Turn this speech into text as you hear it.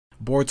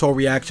Boruto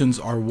reactions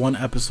are one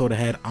episode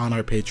ahead on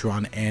our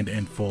Patreon and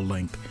in full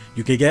length.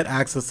 You can get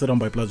access to them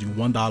by pledging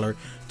 $1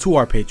 to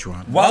our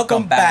Patreon.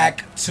 Welcome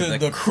back to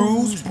the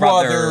Cruz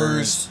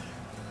Brothers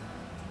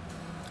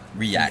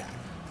React.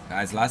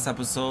 Guys, last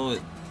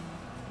episode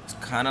was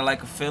kind of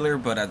like a filler,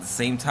 but at the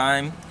same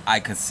time, I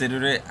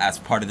considered it as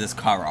part of this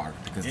car arc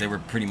because they were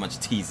pretty much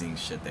teasing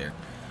shit there.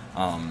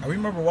 I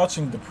remember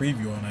watching the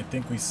preview and I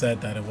think we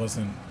said that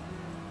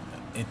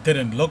it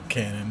didn't look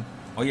canon.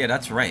 Oh yeah,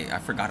 that's right. I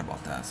forgot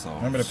about that. So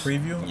remember the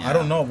preview? Yeah. I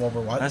don't know what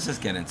we're watching. Let's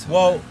just get into it.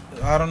 Well,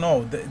 I don't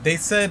know. They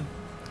said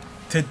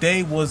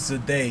today was the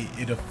day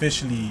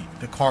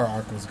the car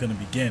arc was gonna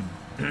begin.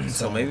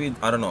 So maybe,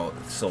 I don't know.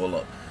 So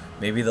look,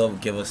 maybe they'll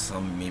give us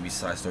some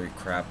side story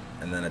crap,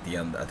 and then at the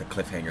end, at the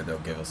cliffhanger, they'll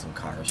give us some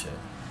car shit.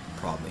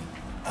 Probably.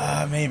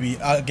 Maybe.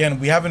 Again,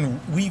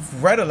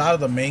 we've read a lot of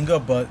the manga,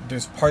 but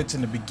there's parts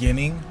in the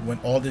beginning when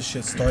all this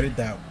shit started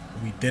that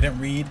we didn't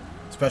read.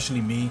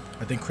 Especially me.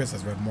 I think Chris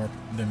has read more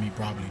than me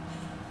probably.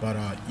 But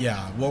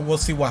yeah, we'll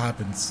see what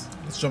happens.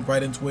 Let's jump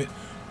right into it.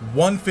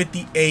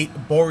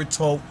 158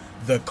 Boruto,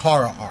 the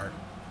Kara arc.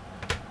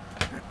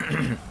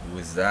 Who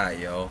is that,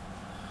 yo?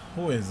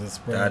 Who is this,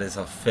 bro? That is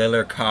a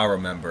filler Kara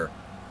member.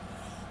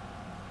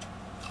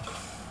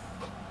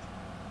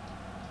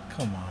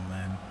 Come on,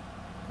 man.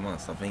 Come on,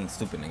 stop being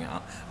stupid,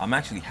 nigga. I'm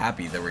actually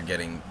happy that we're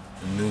getting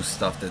new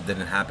stuff that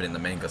didn't happen in the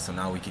manga, so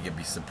now we can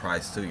be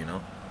surprised too, you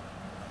know?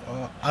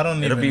 I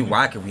don't It'll be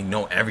whack if we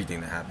know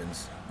everything that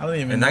happens. I don't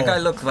even know. And that guy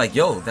looked like,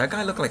 that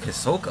guy looked like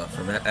Hisoka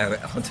from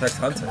Hunter x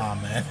Hunter. Come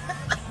on, man.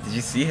 Did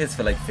you see his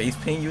like face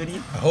paint,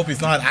 Yuri? I hope he's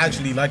not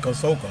actually like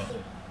Hisoka.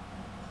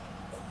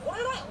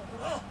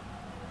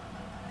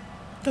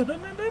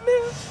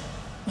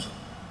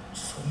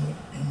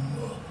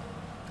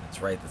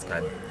 That's right, this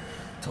guy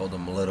told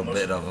him a little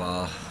bit of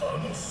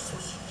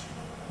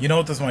You know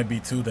what this might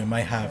be too? They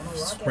might have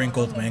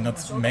sprinkled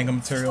manga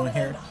material in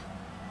here.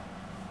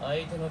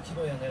 相手の規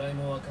模や狙い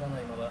もわからな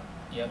いまま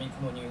闇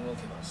雲に動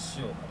けば死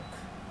を招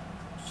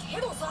く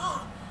けど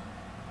さ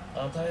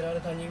与えら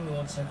れた任務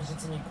を着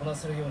実にこな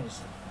せるように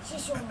した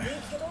師匠もいい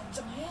けど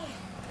じゃね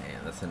え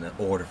Damn, that's an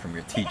order from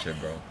your teacher,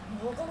 bro.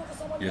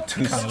 You're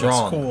too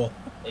strong. Cool.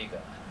 いいか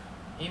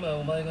今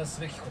お前がす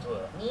べきこと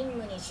は任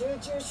務に集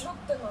中しろっ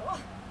てんだろあ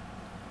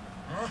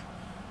あ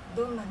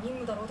どんな任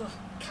務だろうと完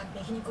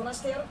璧にこな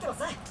してやるってば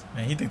さ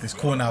Man, he thinks he's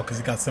cool now because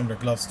he got similar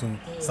gloves to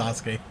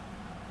Sasuke.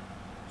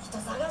 人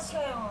探し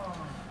かよ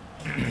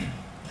今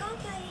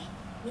回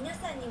皆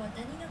さんには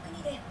谷の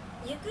国で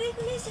行方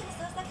不明者の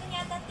捜索に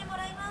当たっても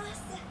らいま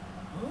す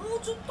もう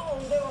ちょっと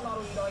腕が鳴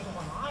る依頼とか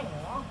ないの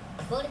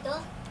ボルト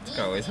This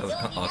guy always has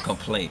a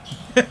complaint.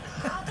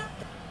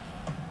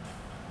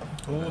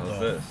 What is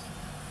this?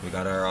 We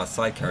got our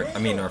side character. I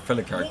mean, our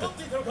filler character.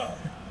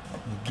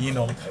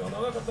 Gino. 2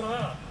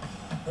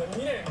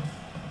年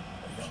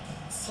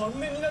3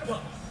年になるか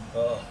あ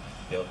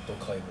あやっと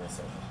解放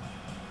された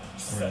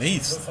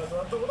Released.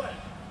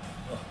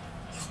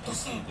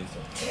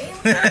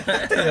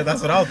 Yeah,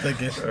 that's what I was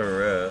thinking. For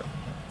real.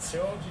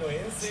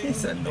 He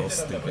said no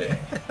stupid.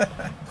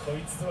 こ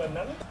いつは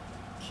何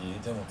聞い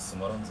てもつ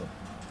まらんぞ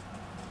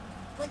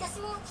私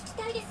も聞き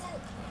たいです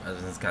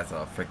This guy's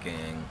a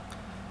freaking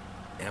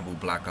Ambu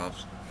Black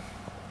Ops.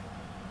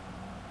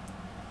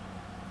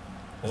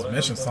 His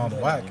mission sound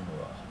whack.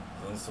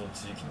 紛争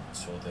地域の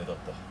朝廷だっ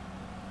た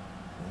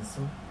紛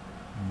争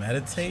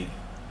Meditate?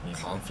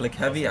 Conflict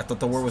heavy? I thought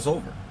the war was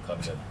over.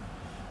 神々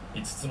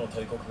5つの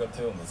大国が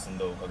手を結ん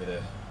だおかげ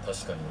で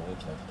確かに大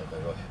きな戦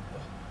いは減っ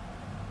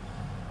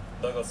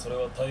ただがそれ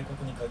は大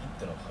国に限っ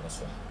ての話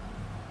だ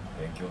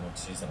辺境の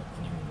小さな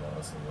国々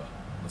の争いは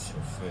むし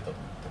ろ増えたと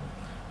言っても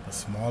The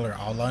smaller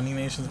outlining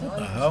nations? What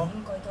the hell?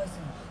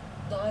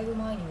 だいぶ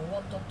前に終わ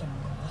ったっての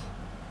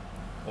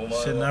か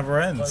Shit never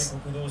ends.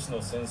 大国同士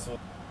の戦争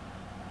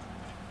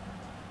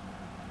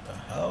The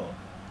hell?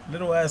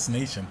 Little ass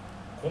nation.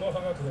 この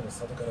科学での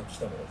里から来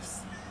たもので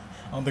す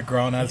On the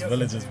ground ass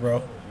villages,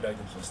 bro.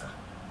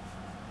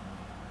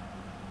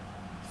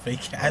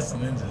 Fake ass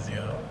ninjas,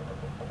 yo.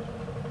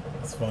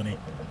 It's funny.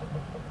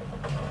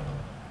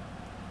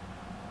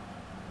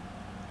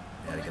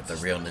 Gotta get the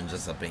real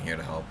ninjas up in here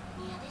to help.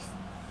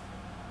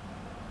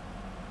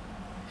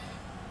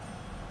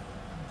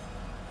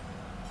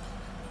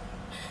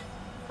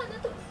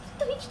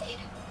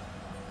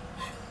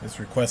 This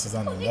request is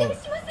on the low.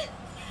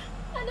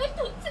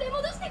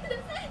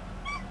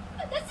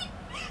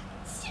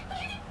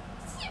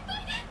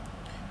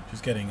 She's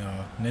getting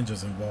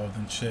ninjas involved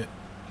and shit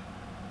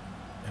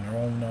in her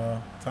own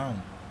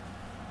town.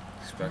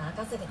 The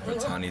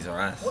Tawnies are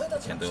ass. They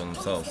can't do it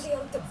themselves.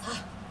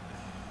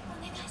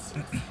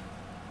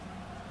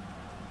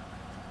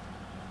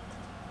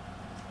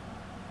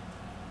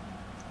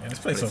 Yeah, this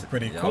place looks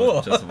pretty Yeah, cool. I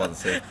was just about to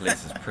say, this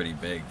place is pretty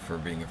big for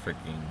being a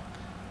freaking...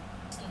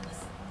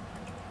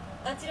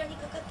 あちらに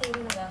かかってい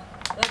るのが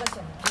我が社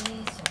の経営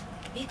者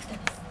ビクタで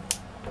す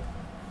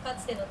か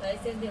つての大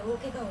戦で大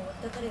怪我を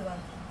負った彼は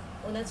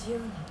同じよ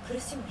うに苦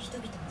しむ人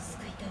々を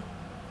救いたい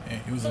Yeah,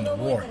 he was そ in the の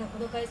思い war. からこ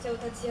の会社を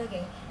立ち上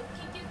げ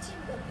緊急チー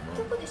ムが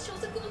どこで消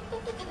息を絶った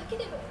かだけ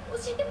でも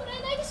教えてもら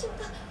えないでしょう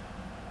か。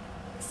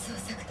捜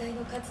索隊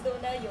の活動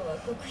内容は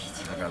極秘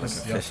事項で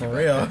す。 Yeah, for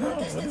real. 私 What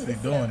た is ち he で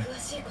すら doing? 詳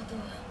しいこと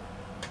は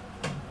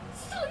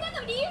そんな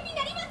の理由に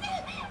なりません。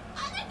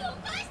あなたを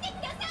返してく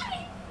ださ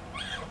い。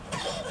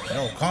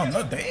 Yo, calm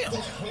down. Damn.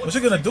 What's she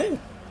gonna do?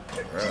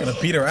 She gonna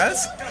beat her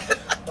ass?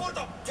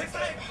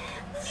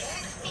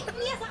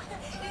 ミヤさん、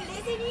冷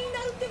静にな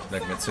るってます。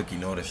 Like Mitsuki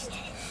noticed.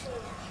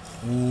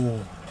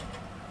 Ooh.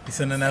 He's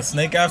sending that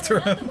snake after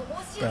him?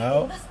 The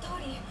hell?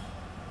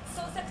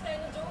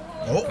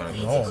 Oh, no.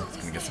 He's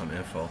gonna get some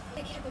info.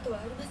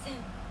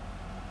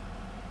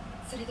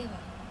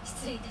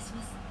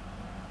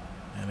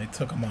 And they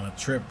took him on a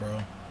trip,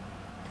 bro.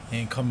 He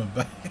ain't coming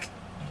back.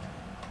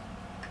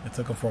 They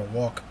took him for a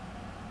walk.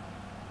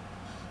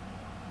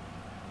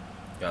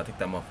 Yeah, I think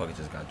that motherfucker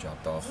just got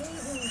dropped off.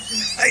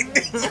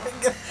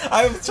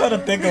 I was trying to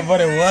think of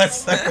what it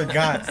was. I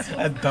forgot.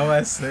 That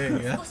dumbass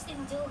thing, yeah.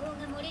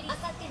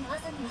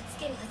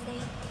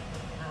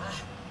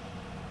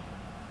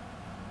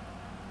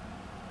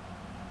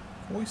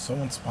 Boy,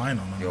 someone's spying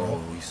on him. Yo,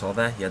 Bro. you saw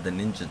that? He had the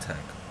ninja tag.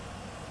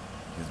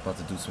 He was about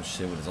to do some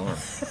shit with his arm.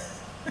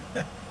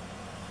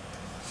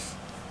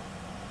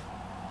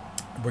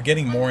 We're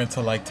getting more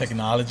into like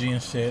technology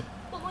and shit,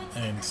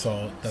 and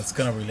so that's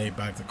gonna relate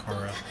back to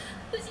Kara.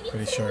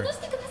 Pretty sure. Yeah,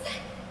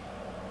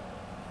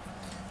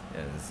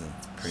 this is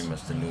pretty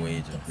much the new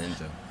age of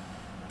ninja.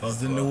 This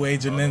is the new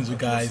age of ninja,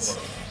 guys.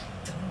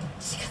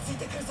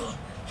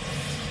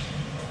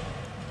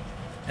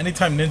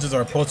 Anytime ninjas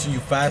are approaching you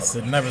fast,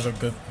 it never is a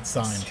good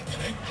sign.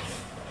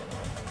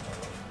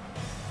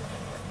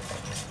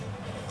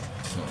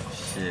 Oh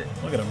shit.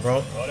 Look at them,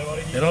 bro.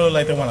 They don't look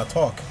like they want to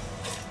talk.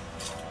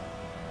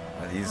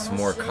 Are these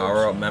more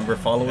Kara member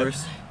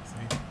followers?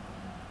 See?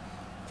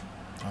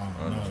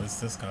 Oh no, it's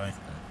this guy.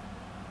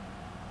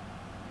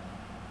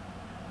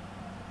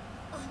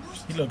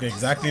 He looked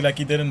exactly like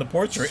he did in the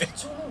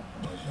portrait.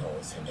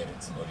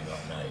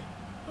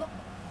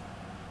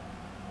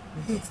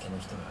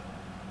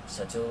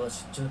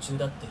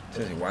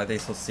 Seriously, why are they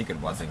so secret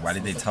about it? Why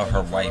did they tell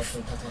her wife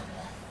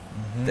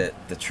the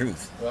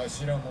truth? Yo,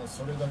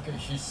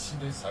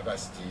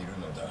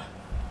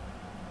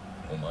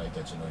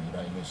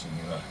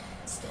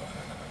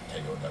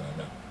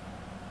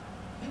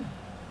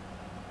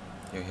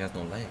 he has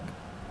no leg.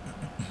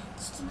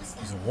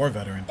 He's a war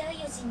veteran.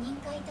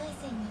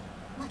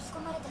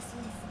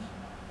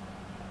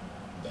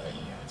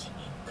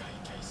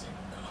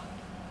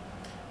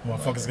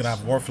 Motherfucker's gonna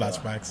have war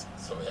flashbacks.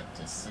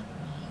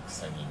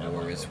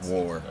 War is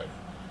war.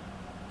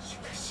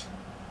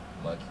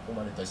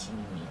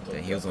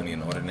 Then he was only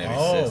an ordinary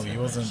citizen. He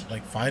wasn't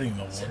like fighting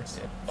the wars.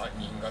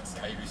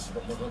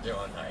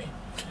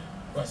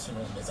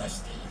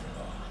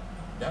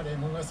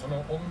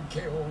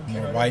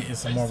 More white,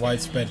 it's a more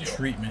widespread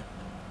treatment.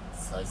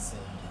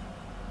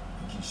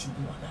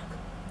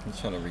 He's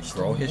trying to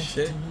regrow his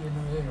shit.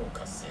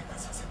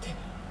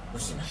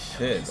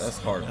 Shit, that's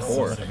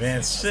hardcore. That's some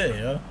advanced shit,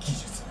 yo.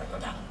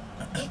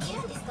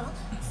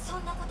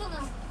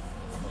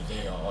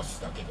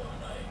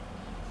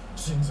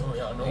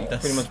 He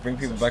pretty much bring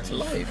people back to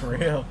life. For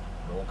real.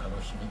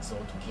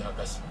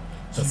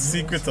 The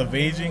secrets of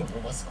aging.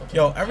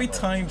 Yo, every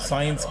time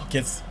science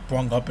gets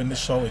brung up in the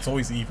show, it's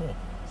always evil.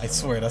 I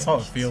swear, that's how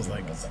it feels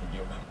like.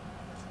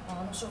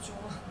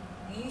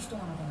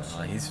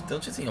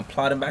 Don't you see him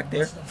plotting back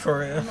there? For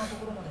real.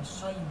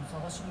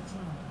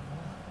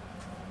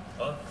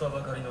 Of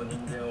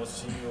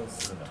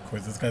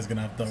course, this guy's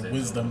gonna have the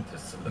wisdom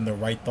and the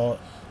right thought.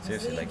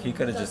 Seriously, like he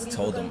could have just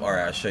told them,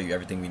 alright, I'll show you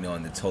everything we know,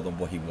 and then told them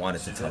what he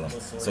wanted to tell them,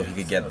 so he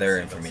could get their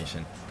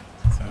information.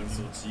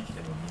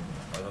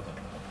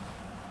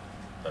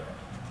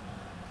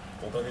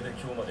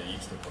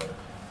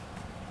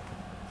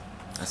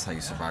 That's how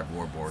you survive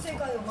war, Boruto.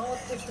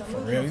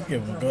 For real, he's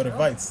giving good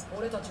advice.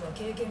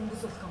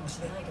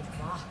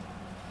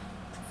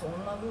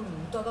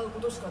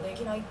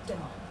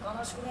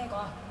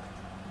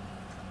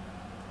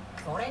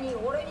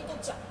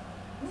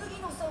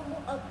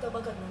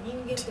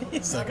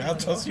 He's like, I don't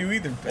trust you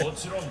either,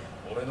 bitch.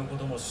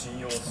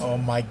 Oh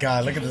my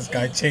god, look at this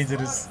guy changing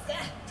his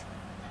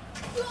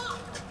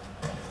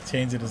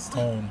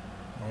tone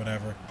or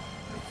whatever.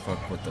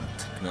 Fuck with the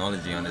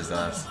technology on his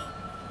ass.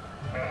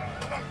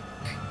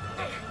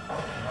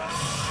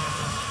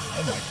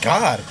 Oh my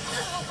god.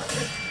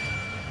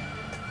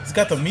 He's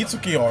got the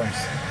Mitsuki arms.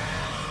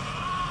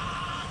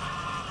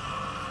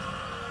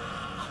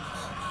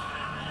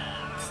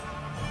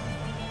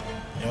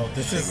 Yo,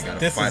 this is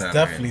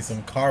definitely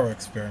some Kara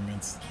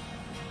experiments.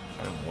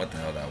 I don't know what the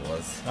hell that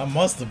was. That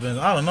must have been,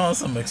 I don't know,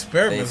 some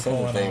experiments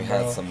going on, they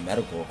had bro. some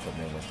medical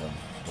equipment with them.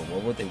 But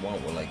what would they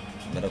want with like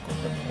medical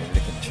equipment? Maybe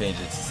they could change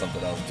it to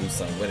something else, do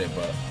something with it,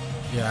 but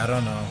yeah, I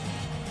don't know.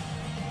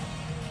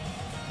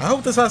 I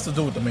hope this has to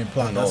do with the main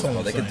plot. That's all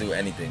I'm they saying. could do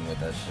anything with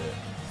that shit.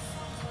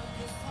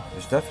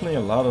 There's definitely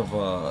a lot of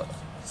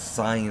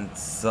scientific,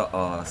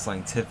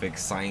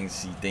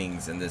 sciencey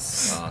things in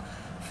this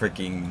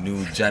freaking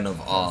new gen of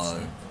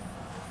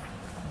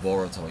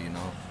Boruto, you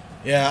know.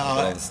 Yeah,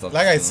 all the stuff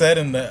like I too. said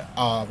in the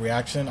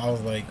reaction, I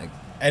was like,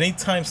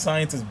 anytime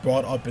science is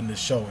brought up in the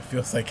show, it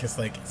feels like it's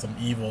like some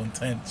evil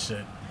intent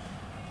shit.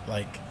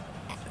 Like,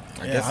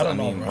 I guess I don't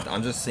know, mean, bro.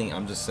 I'm just saying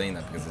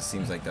that because it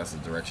seems like that's the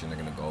direction they're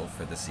gonna go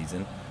for this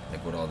season,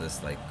 like with all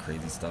this like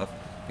crazy stuff.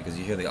 Because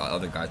you hear the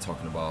other guy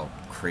talking about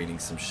creating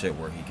some shit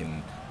where he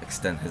can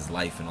extend his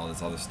life and all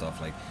this other stuff.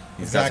 Like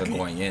these guys are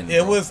going in.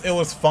 It bro.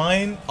 was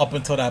fine up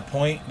until that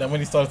point. Then when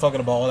he started talking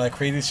about all that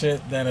crazy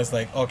shit, then it's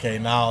like, okay,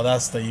 now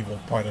that's the evil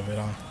part of it,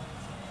 huh?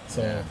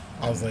 So Yeah,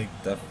 I was like,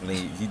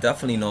 he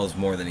definitely knows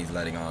more than he's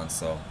letting on.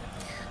 So,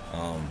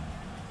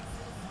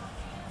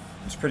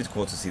 it's pretty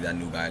cool to see that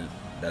new guy,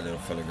 that little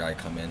filler guy,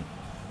 come in.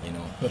 You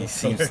know, he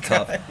seems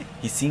tough.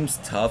 He seems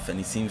tough, and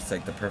he seems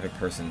like the perfect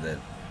person that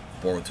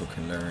Boruto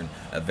can learn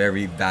a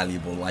very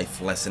valuable life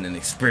lesson and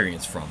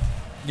experience from.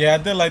 yeah, I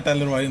did like that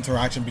little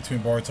interaction between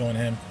Boruto and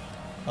him.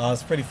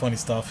 It's pretty funny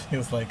stuff. He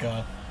was like,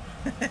 that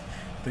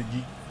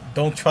you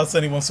don't trust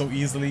anyone so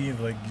easily.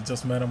 Like, you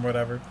just met him or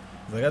whatever.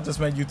 He's like, I just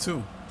met you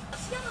too.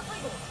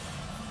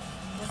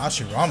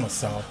 Hashirama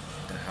cell.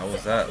 The hell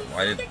was that?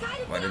 Why didn't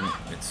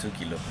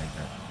Mitsuki look like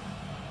that?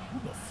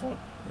 Who the fuck?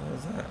 What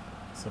was that?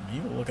 Some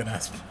evil looking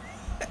ass.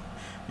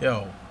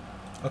 Yo.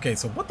 Okay,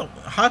 so what the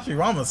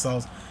Hashirama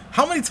cells?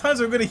 How many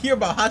times are we gonna hear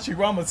about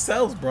Hashirama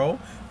cells, bro?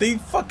 They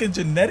fucking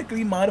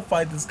genetically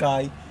modified this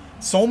guy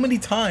so many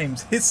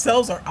times. His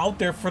cells are out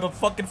there for the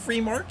fucking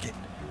free market.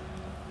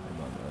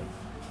 Come on,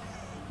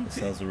 man. The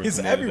cells It's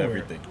everywhere.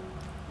 everything.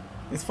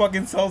 His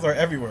fucking cells are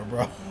everywhere,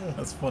 bro.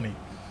 That's funny.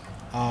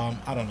 I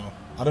don't know.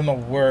 I don't know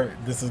where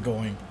this is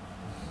going.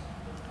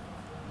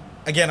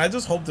 Again, I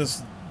just hope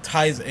this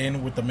ties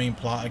in with the main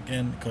plot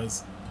again,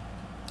 because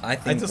I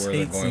think just where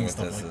they're hate going seeing with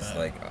stuff this like is that.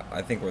 like,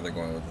 I think where they're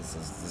going with this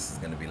is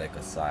gonna be like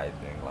a side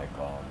thing, like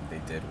they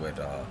did with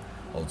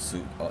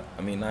Otsu.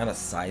 I mean, not a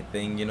side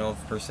thing, you know,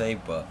 per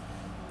se, but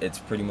it's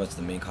pretty much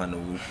the main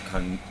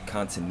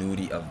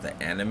continuity of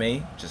the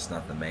anime, just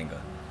not the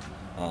manga.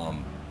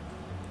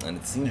 And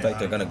it seems like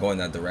they're gonna go in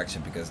that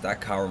direction, because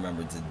that cow,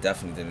 remember,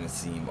 definitely didn't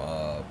seem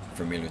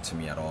familiar to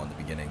me at all in the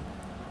beginning.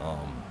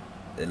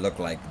 It looked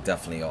like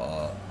definitely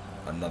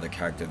another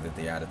character that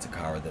they added to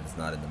Kara that is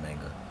not in the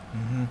manga.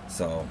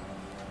 So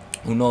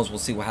who knows? We'll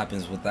see what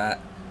happens with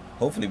that.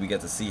 Hopefully we get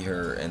to see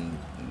her in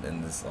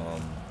this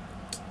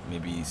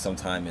maybe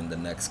sometime in the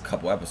next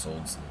couple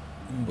episodes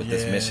with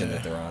this mission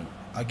that they're on.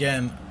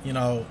 Again, you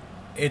know,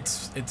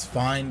 it's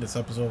fine. This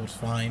episode was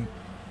fine.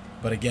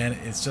 But again,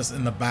 it's just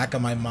in the back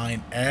of my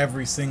mind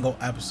every single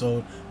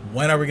episode.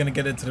 When are we going to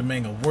get into the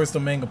manga? Where's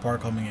the manga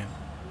part coming in?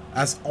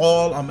 That's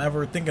all I'm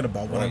ever thinking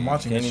about when I'm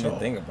watching the show. You can't even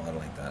think about it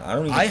like that. I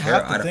don't even I care.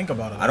 have to think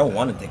about it like I don't that,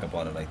 want to bro. think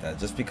about it like that.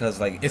 Just because,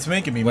 like, It's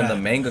making me when mad.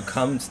 the manga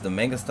comes, the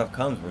manga stuff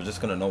comes, we're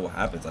just going to know what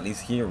happens. At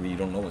least here, we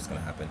don't know what's going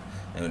to happen.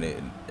 And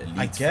it leads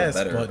I guess,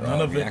 for better but none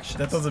of it, reactions.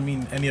 that doesn't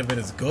mean any of it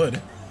is good.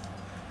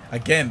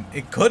 Again,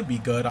 it could be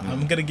good.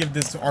 I'm going to give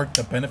this arc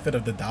the benefit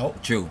of the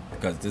doubt. True,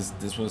 because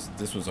this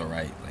was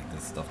alright. Like,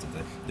 this stuff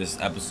this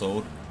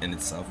episode in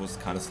itself was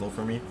kind of slow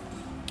for me.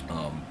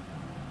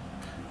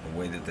 The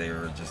way that they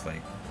were just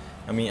like,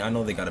 I mean, I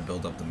know they got to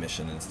build up the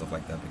mission and stuff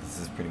like that, because this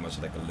is pretty much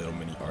like a little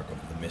mini arc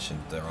of the mission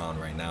they're on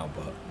right now.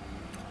 But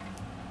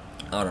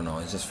I don't know.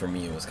 It's just, for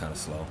me, it was kind of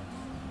slow.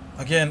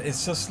 Again,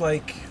 it's just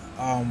like,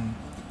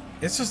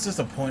 it's just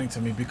disappointing to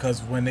me,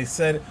 because when they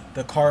said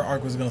the car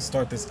arc was going to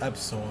start this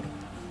episode,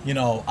 you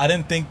know, I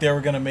didn't think they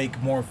were going to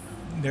make more,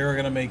 they were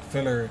going to make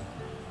filler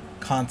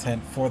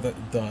content for the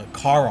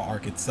Kara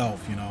arc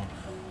itself, you know.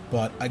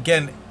 But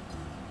again,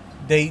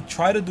 they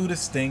try to do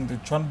this thing,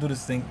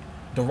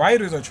 the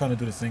writers are trying to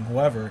do this thing,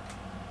 whoever,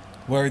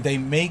 where they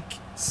make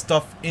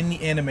stuff in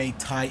the anime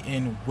tie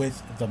in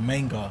with the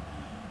manga,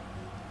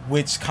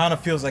 which kind of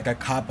feels like a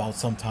cop-out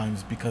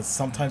sometimes, because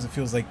sometimes it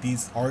feels like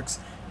these arcs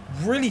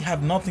really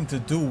have nothing to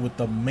do with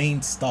the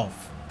main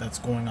stuff that's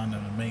going on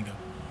in the manga.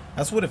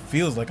 That's what it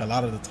feels like a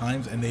lot of the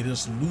times, and they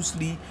just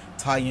loosely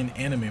tie in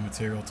anime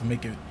material to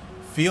make it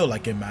feel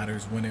like it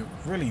matters when it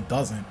really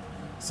doesn't.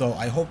 So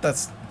I hope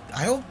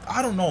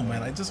I don't know,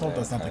 man. I just hope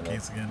that's not the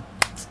case again.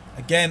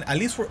 Again, at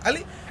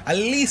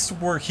least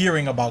we're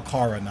hearing about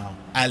Kara now.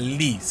 At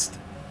least,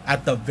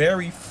 at the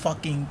very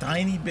fucking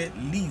tiny bit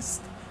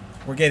least,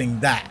 we're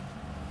getting that.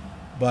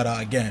 But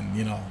again,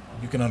 you know,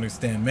 you can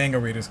understand, manga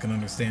readers can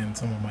understand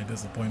some of my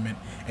disappointment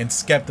and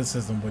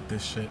skepticism with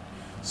this shit.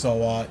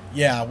 So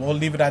yeah, we'll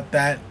leave it at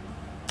that.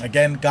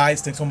 Again,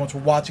 guys, thanks so much for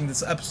watching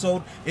this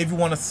episode. If you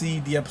want to see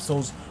the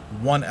episodes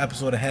one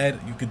episode ahead,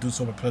 you can do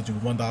so by pledging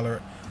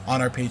 $1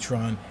 on our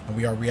Patreon, and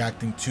we are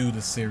reacting to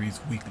the series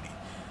weekly.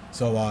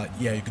 So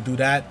yeah, you can do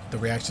that. The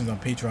reactions on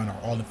Patreon are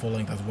all in full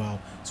length as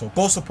well. So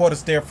go support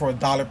us there for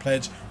 $1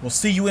 pledge. We'll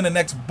see you in the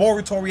next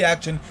Boruto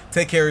reaction.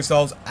 Take care of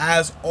yourselves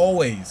as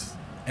always,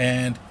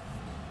 and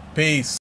peace.